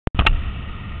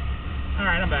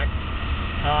Alright, I'm back.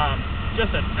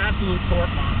 Just an absolute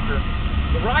torque monster.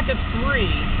 The Rocket 3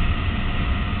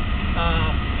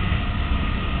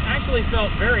 actually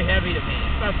felt very heavy to me.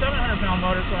 It's about a 700-pound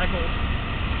motorcycle.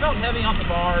 It felt heavy on the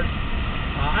bars.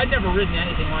 I'd never ridden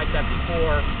anything like that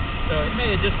before, so it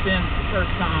may have just been the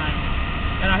first time.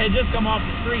 And I had just come off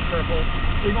the street triple.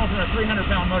 So you're going from a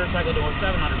 300-pound motorcycle to a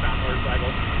 700-pound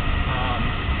motorcycle.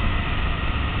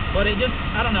 But it just,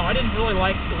 I don't know, I didn't really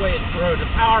like the way it rode. The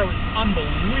power was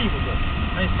unbelievable.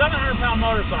 I mean, 700-pound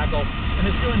motorcycle, and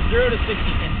it's doing 0 to 60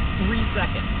 in 3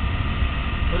 seconds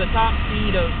with a top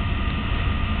speed of,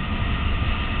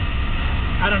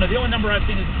 I don't know, the only number I've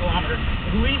seen is a kilometer,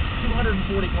 at least 240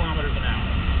 kilometers an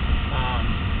hour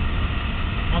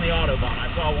on the Autobahn. I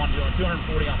saw one doing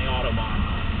 240 on the Autobahn.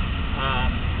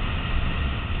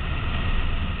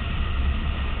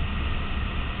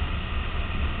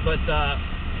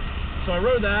 So I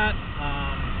rode that,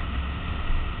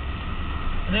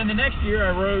 and then the next year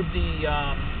I rode the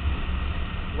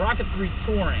Rocket 3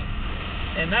 Touring,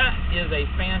 and that is a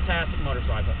fantastic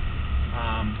motorcycle.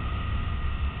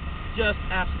 Just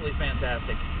absolutely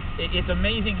fantastic. It's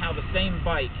amazing how the same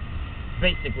bike,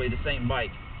 basically the same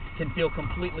bike, can feel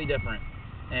completely different.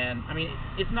 And I mean,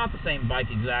 it's not the same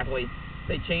bike exactly.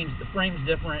 They changed, the frame's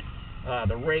different,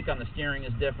 the rake on the steering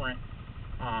is different.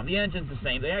 The engine's the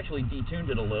same. They actually detuned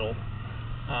it a little.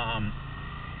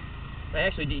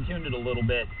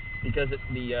 Bit because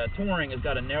the Touring has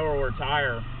got a narrower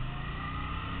tire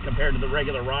compared to the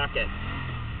regular Rocket,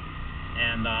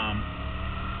 and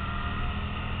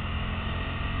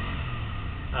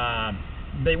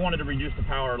they wanted to reduce the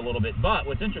power a little bit. But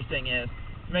what's interesting is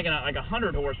it's making like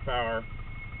 100 horsepower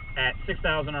at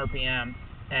 6,000 RPM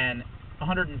and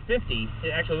 150,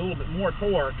 actually a little bit more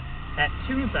torque at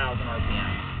 2,000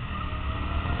 RPM.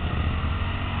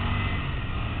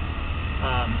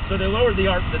 So they lowered the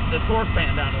torque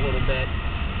band down a little bit.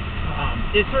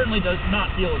 It certainly does not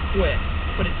feel as quick,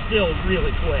 but it's still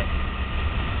really quick.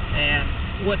 And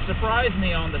what surprised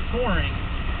me on the Touring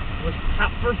was,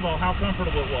 first of all, how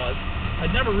comfortable it was.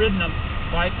 I'd never ridden a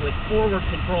bike with forward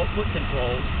control, foot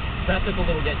controls. That took a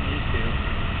little getting used to.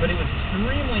 But it was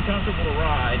extremely comfortable to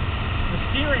ride. The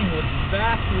steering was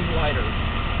vastly lighter.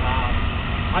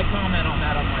 I comment on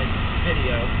that on my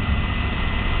video.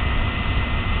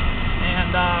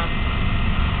 And,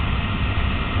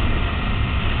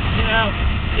 you know,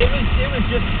 it was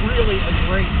just really a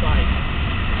great bike.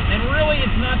 And really,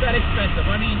 it's not that expensive.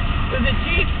 I mean, is it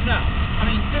cheap? No. I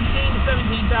mean, $15,000 to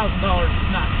 $17,000 is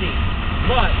not cheap.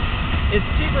 But it's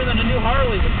cheaper than a new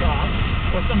Harley would cost,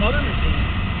 or some other machine.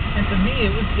 And to me,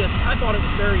 it was just, I thought it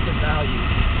was very good value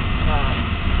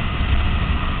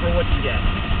for what you get.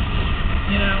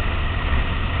 You know?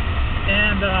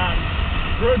 And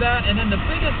rode that, and then the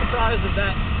biggest surprise of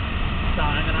that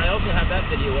time, and I also have that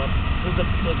video up, was the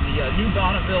new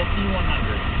Bonneville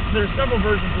T100. There's several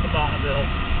versions of the Bonneville,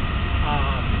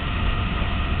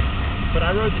 but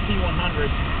I rode the T100.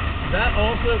 That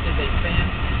also is a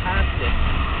fantastic,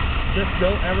 just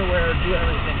go everywhere, do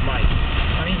everything bike.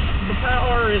 I mean, the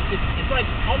power is, it's like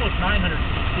almost 900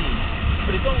 cc,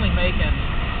 but it's only making,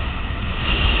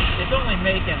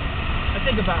 I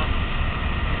think about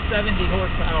 70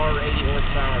 horsepower, 80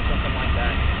 horsepower, something like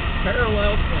that.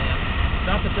 Parallel twin,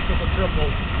 not the typical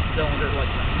triple cylinder like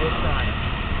most Triumph.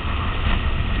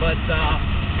 But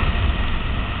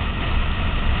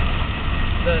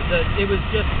it was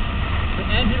just, the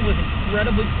engine was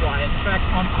incredibly quiet. In fact,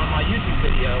 on my YouTube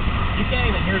video, you can't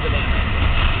even hear the damn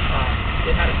engine.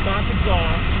 It had a stock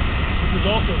exhaust, which was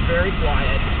also very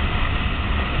quiet.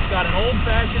 It's got an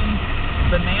old-fashioned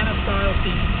banana-style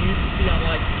seat you used to see on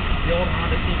like the old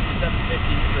Honda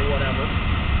CB750s or whatever.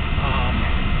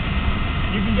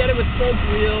 You can get it with spoke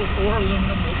wheels or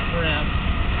aluminum rim.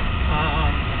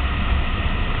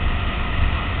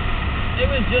 It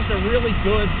was just a really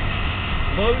good,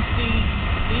 low seat,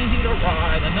 easy to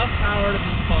ride, enough power to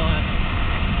be fun.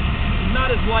 It's not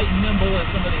as light and nimble as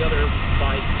some of the other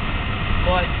bikes,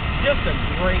 but just a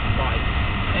great bike.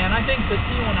 And I think the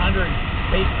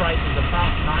T100 base price is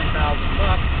about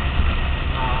 $9,000.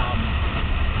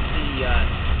 The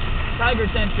Tiger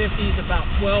 1050 is about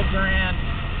 12 grand,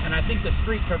 and I think the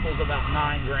Street Triple is about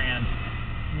 9 grand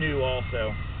new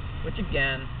also, which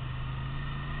again,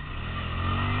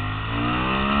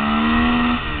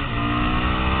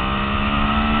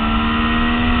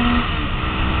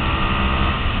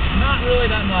 not really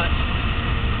that much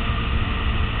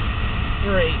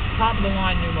for a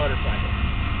top-of-the-line new motorcycle.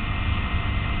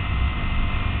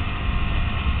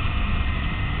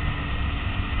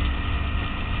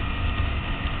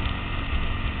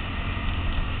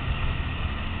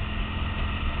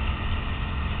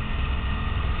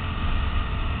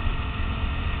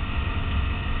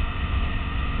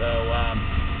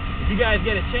 you guys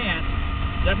get a chance,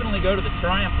 definitely go to the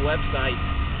Triumph website,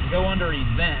 go under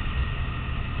events,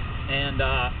 and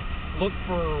look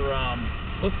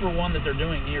for one that they're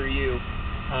doing near you.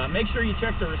 Make sure you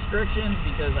check the restrictions,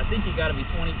 because I think you got to be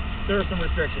 20. There are some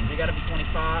restrictions. You got to be 25.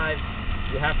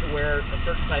 You have to wear a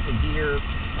certain type of gear.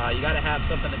 You got to have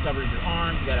something that covers your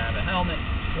arms. You got to have a helmet,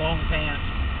 long pants,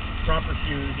 proper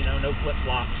shoes. You know, no flip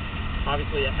flops.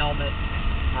 Obviously, a helmet.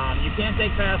 You can't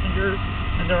take passengers,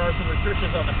 and there are some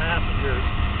restrictions on the passengers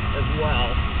as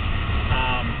well.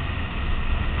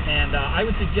 I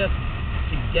would suggest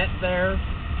to get there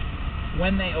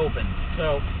when they open.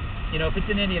 So, you know, if it's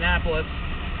in Indianapolis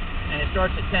and it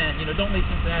starts at 10, you know, don't leave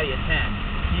Cincinnati at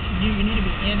 10. You need to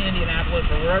be in Indianapolis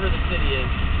or wherever the city is.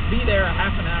 Be there a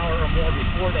half an hour or more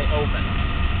before they open,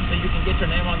 so you can get your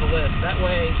name on the list. That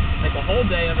way, make a whole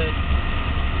day of it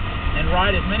and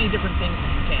ride as many different things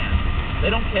as you can. They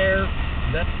don't care.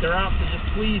 They're out to just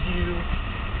please you,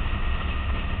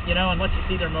 you know, and let you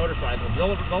see their motorcycles.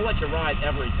 They'll let you ride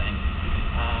everything.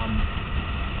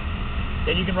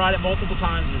 And you can ride it multiple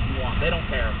times as you want. They don't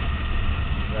care.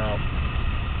 So,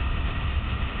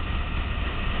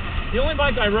 the only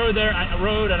bike I rode there,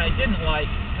 and I didn't like,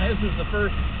 and this was the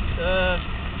first,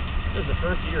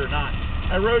 year or not.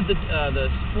 I rode the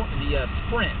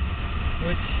Sprint,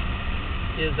 which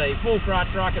is a full crotch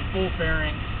rocket, full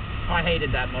fairing. I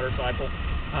hated that motorcycle.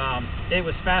 It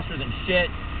was faster than shit,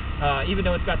 even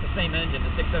though it's got the same engine,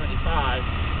 the 675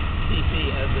 cc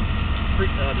as the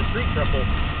Street Triple.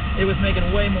 It was making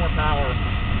way more power,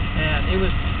 and it was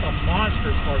a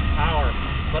monstrous horsepower,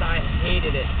 but I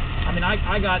hated it. I mean,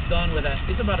 I got done with it.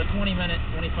 It's about a 20-minute,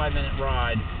 25-minute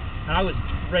ride, and I was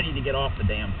ready to get off the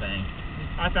damn thing.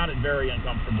 I found it very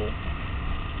uncomfortable.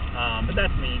 But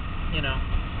that's me, you know.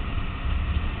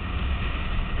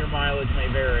 Your mileage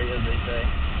may vary, as they say.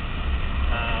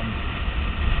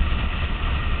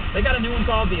 They got a new one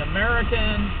called the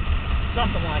American,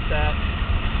 something like that.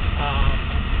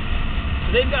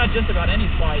 So they've got just about any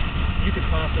bike you could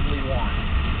possibly want,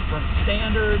 from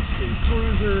standards to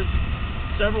cruisers,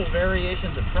 several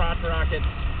variations of crotch rockets,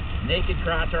 naked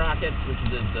crotch rockets, which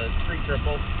is the Street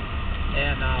Triple.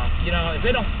 And you know, if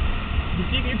they don't,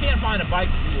 you can't find a bike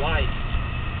that you like,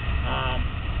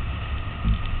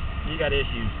 you got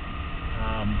issues.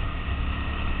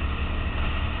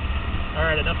 All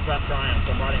right, enough about Triumph.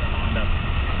 I'm riding a Honda.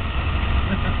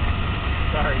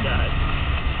 Sorry, guys.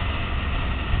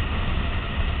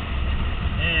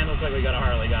 And looks like we got a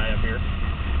Harley guy up here.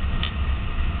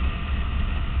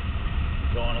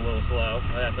 Going a little slow,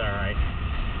 but that's all right.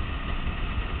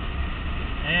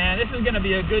 And this is going to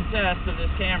be a good test of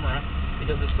this camera,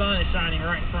 because the sun is shining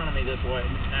right in front of me this way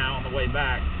now on the way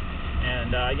back.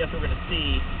 And I guess we're going to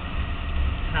see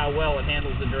how well it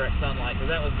handles the direct sunlight, because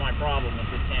that was my problem with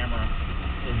this camera.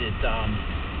 Is it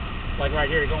like right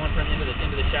here, going from into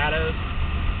the shadows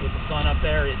with the sun up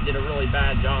there, it did a really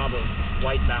bad job of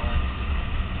white balance.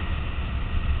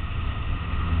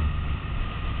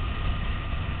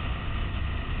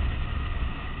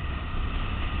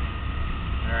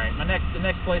 All right, the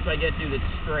next place I get to that's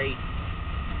straight,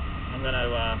 I'm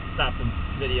gonna stop the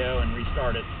video and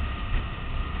restart it.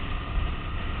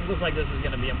 It looks like this is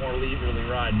gonna be a more leisurely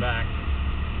ride back.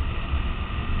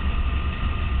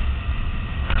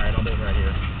 All right, I'll do it right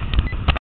here.